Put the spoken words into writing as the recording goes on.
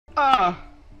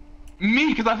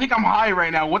Me, because I think I'm high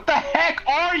right now. What the heck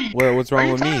are you? What's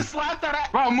wrong with me? To slap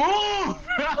that bro, move!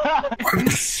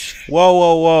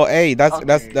 Whoa. Hey,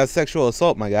 that's sexual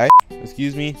assault, my guy.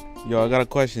 Excuse me. Yo, I got a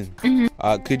question.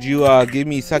 Could you give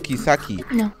me Sucky?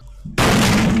 No.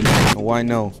 Why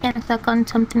no? Can't suck on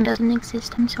something that doesn't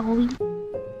exist. I'm sorry.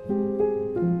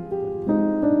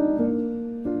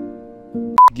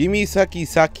 Give me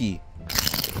Sucky.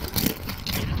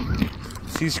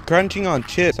 She's crunching on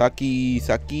chips.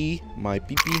 Sucky, my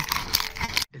pee-pee.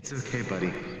 It's okay,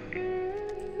 buddy.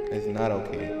 It's not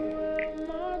okay.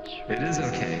 It is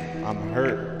okay. I'm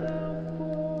hurt.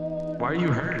 Why are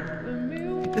you hurt?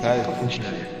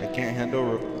 I can't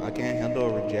handle a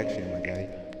rejection, my guy.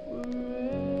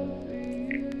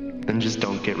 Then just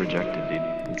don't get rejected, dude.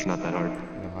 It's not that hard.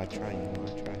 No, I try.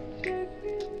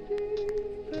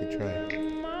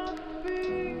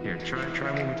 Here,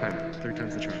 try one more time. 3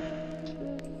 times the charm.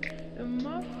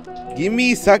 Give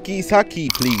me Sucky,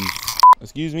 please.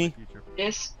 Excuse me.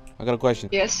 Yes. I got a question.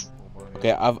 Yes.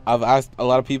 Okay, I've asked a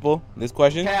lot of people this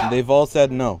question, and they've all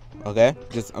said no. Okay,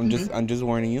 I'm just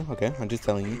warning you. Okay, I'm just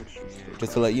telling you,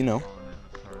 just to let you know.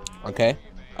 Okay,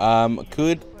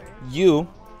 could you?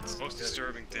 It's the most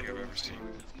disturbing thing I've ever seen.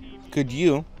 Could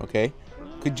you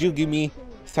give me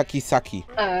Sucky?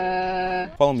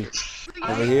 Follow me.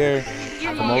 Over here.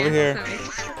 Come over here.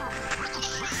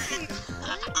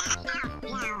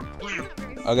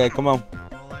 Okay, come on.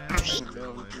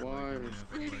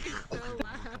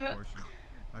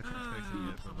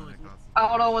 I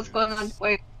don't know what's going on.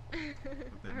 Wait.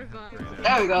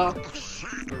 There we go.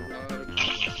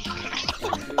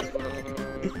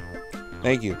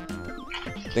 Thank you.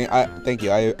 Thank you.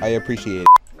 I appreciate it.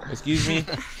 Excuse me.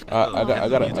 I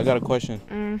got a question.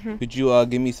 Could you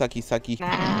give me Sucky?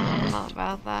 Nah, not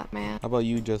about that, man. How about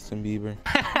you, Justin Bieber?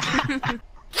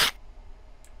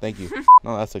 Thank you.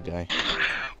 No, that's a guy.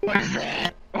 What is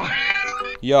that?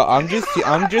 Yo, I'm just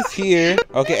here.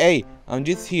 Okay, hey, I'm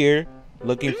just here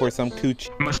looking for some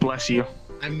cooch. Must bless you.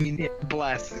 I mean,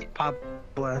 bless. Pop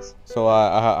bless. So,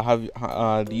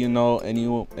 do you know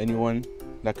anyone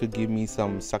that could give me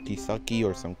some Sucky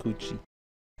or some coochie?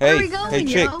 Hey,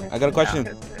 chick, I got a question.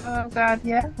 Oh God,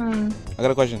 yeah. I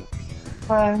got a question.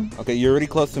 Okay, you're really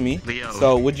close to me. Leo.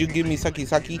 So, would you give me Sucky?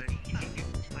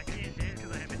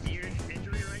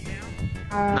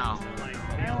 No.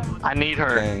 I need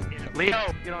her. Dang.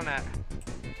 Leo, get on that.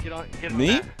 Get on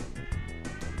Me? that.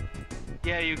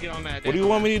 Yeah, you get on that. What do you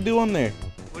want me to do on there?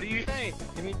 What do you think?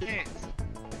 Give me a chance.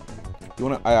 You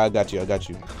wanna? I got you. I'll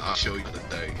show you the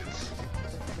thing.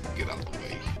 Get out the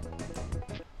way.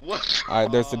 What? All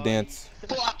right, there's the dance.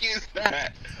 The fuck is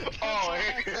that? Oh,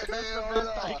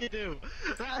 I can do.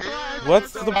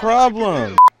 What's the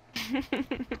problem?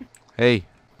 Hey,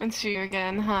 It's you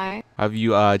again. Hi. have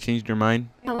you changed your mind?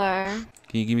 Hello.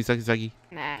 Can you give me Sucky?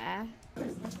 Nah.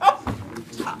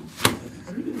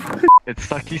 It's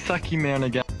Sucky man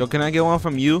again. Yo, can I get one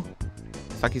from you?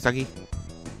 Sucky,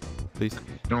 please. You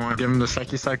don't want to give him the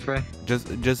Sucky Ray?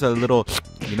 Just a little,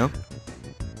 you know.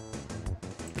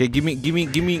 Okay, give me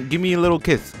a little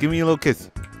kiss. Give me a little kiss.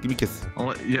 Give me a kiss.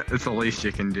 Oh, yeah, it's the least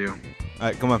you can do. All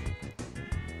right, come on.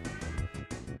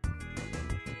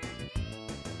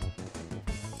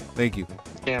 Thank you.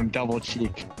 Damn, double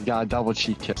cheek. You got a double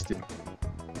cheek kiss, dude.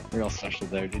 Real special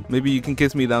there, dude. Maybe you can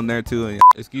kiss me down there too.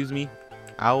 Excuse me,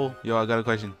 Owl. Yo, I got a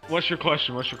question. What's your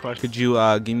question? Could you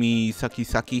give me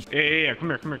Sucky? Yeah. Come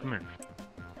here.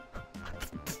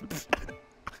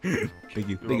 Thank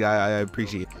you. I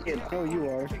appreciate it. Yeah, no, you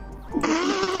are.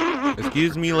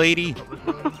 Excuse me, lady.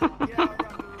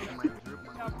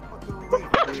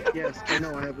 Yes, I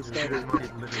know. I have a stutter.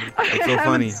 It's so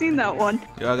funny. Seen that one.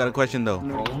 Yo, I got a question though.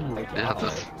 yeah,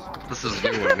 this is a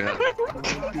good one, yeah.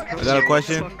 I got a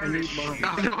question.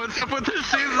 What's up with this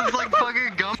shoes? It's like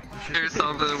fucking gum or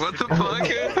something. What the fuck?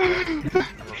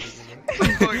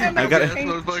 I got it.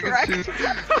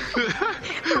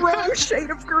 Wrong shade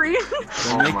of green.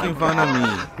 You're making fun of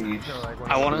me.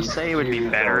 I want to say it would be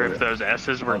better if those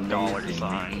S's were dollar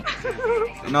signs.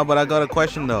 No, but I got a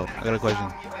question though.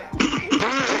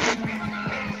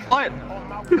 What?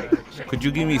 Could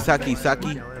you give me Sucky?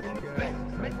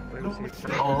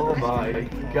 Oh my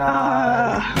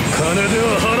god.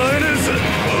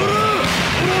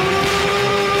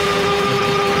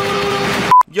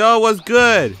 Yo, what's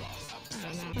good?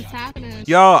 What's happening?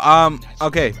 Yo,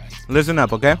 okay, listen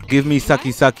up, okay? Give me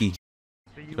Sucky.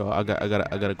 Yo, I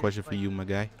got a question for you, my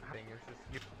guy.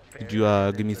 Could you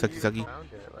give me Sucky?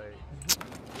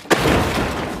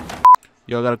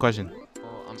 Yo, I got a question.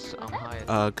 I'm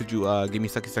high. Could you give me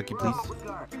Sucky, please?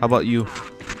 How about you?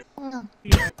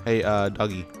 Hey,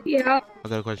 doggy. Yeah. I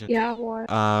got a question. Yeah, what?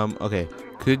 Okay.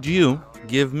 Could you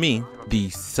give me the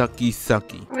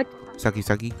sucky? What?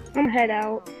 Sucky? I'm head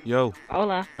out. Yo.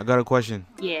 Hola. I got a question.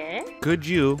 Yeah? Could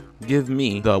you give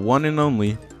me the one and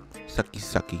only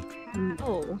sucky?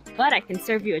 No, but I can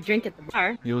serve you a drink at the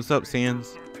bar. Yo, what's up,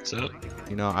 Sans? What's up?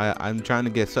 You know, I'm trying to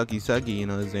get sucky, you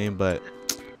know what I'm saying, but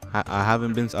I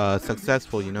haven't been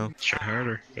successful, you know. Try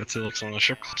harder. That's it. It's on the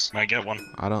strip clubs. Might get one.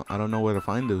 I don't know where to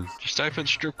find those. Just type in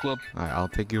strip club. Alright, I'll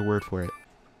take your word for it.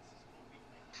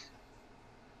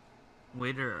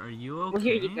 Waiter, are you okay? Well,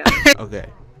 here you go. Okay.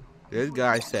 This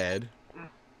guy said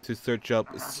to search up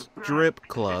strip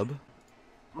club.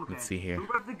 Let's see here.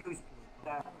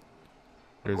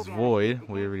 There's Void.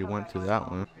 We already went to that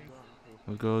one.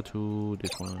 We'll go to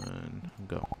this one.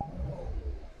 Go.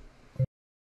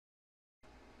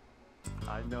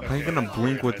 How are you gonna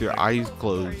blink with your eyes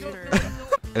closed?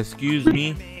 Excuse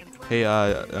me. Hey,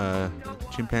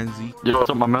 chimpanzee. Yo, what's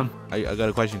up, my man? I got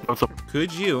a question. What's up?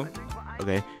 Could you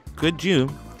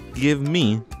give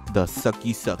me the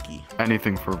sucky?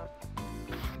 Anything for...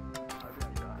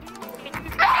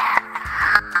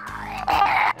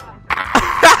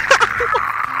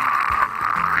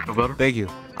 Feel better? Thank you.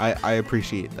 I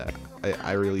appreciate that.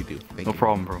 I really do. Thank you. No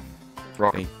problem, bro.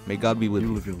 Rock. May God be with You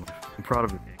you. live your life. I'm proud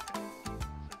of it.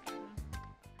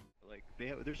 Like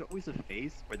there's always a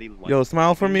phase where they like. Yo,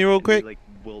 smile for me real quick. They, like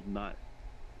will not,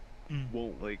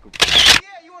 won't like.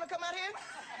 Yeah, you wanna come out here?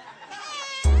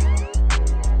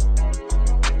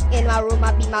 In my room,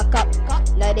 I beat my cup.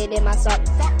 Nutted in my sock.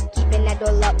 Keeping that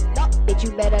door locked. Bitch,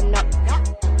 you better knock.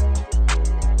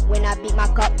 When I beat my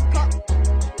cup.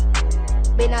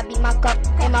 When I beat my cup.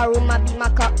 In my room, I beat my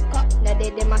cup.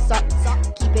 Nutted in my sock.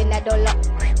 Keeping that door locked.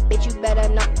 Bitch, you better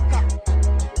knock.